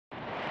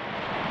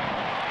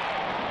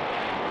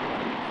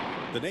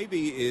The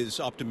Navy is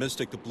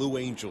optimistic the Blue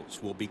Angels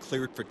will be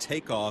cleared for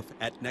takeoff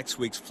at next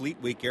week's Fleet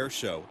Week Air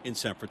Show in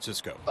San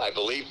Francisco. I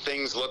believe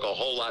things look a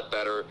whole lot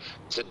better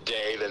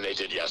today than they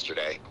did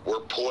yesterday. We're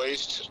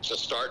poised to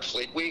start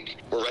Fleet Week.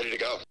 We're ready to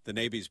go. The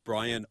Navy's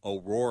Brian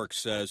O'Rourke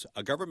says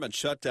a government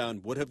shutdown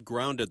would have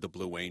grounded the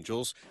Blue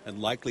Angels and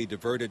likely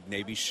diverted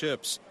Navy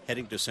ships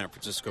heading to San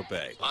Francisco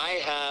Bay.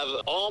 I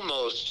have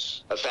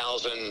almost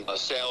 1,000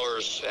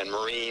 sailors and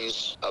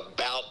Marines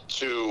about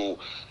to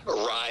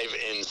arrive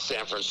in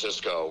San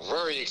Francisco.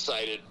 Very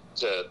excited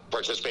to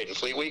participate in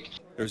Fleet Week.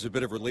 There's a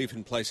bit of relief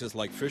in places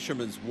like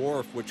Fisherman's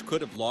Wharf, which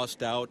could have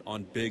lost out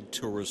on big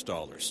tourist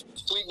dollars.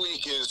 Fleet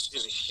Week is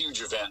a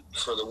huge event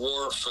for the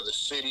wharf, for the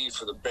city,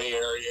 for the Bay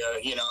Area.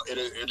 You know,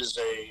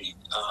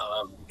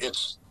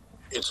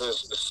 it's a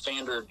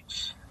standard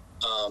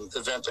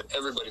event that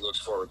everybody looks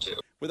forward to.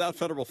 Without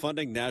federal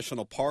funding,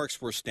 national parks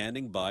were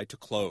standing by to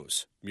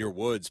close. Muir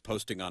Woods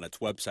posting on its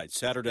website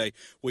Saturday,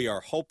 "We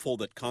are hopeful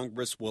that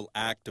Congress will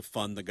act to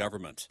fund the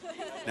government."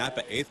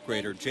 Napa 8th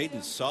grader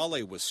Jaden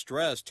Solly was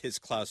stressed his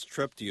class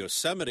trip to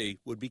Yosemite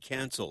would be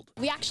canceled.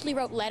 We actually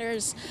wrote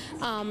letters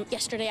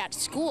yesterday at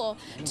school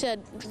to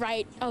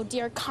write, "Oh,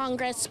 dear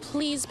Congress,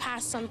 please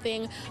pass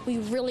something. We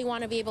really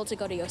want to be able to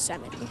go to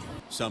Yosemite."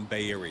 Some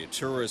Bay Area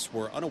tourists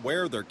were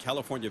unaware their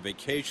California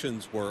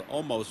vacations were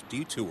almost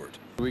detoured.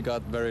 We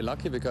got very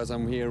lucky because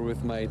I'm here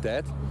with my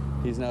dad.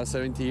 He's now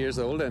 70 years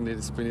old, and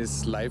it's been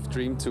his life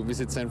dream to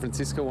visit San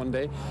Francisco one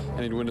day,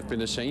 and it wouldn't have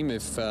been a shame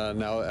if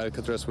now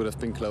Alcatraz would have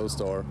been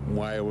closed, or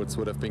Wildwoods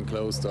would have been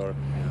closed, or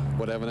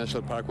whatever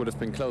national park would have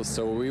been closed.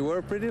 So we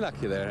were pretty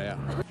lucky there,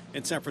 yeah.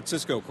 In San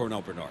Francisco,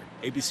 Cornell Bernard,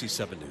 ABC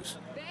 7 News.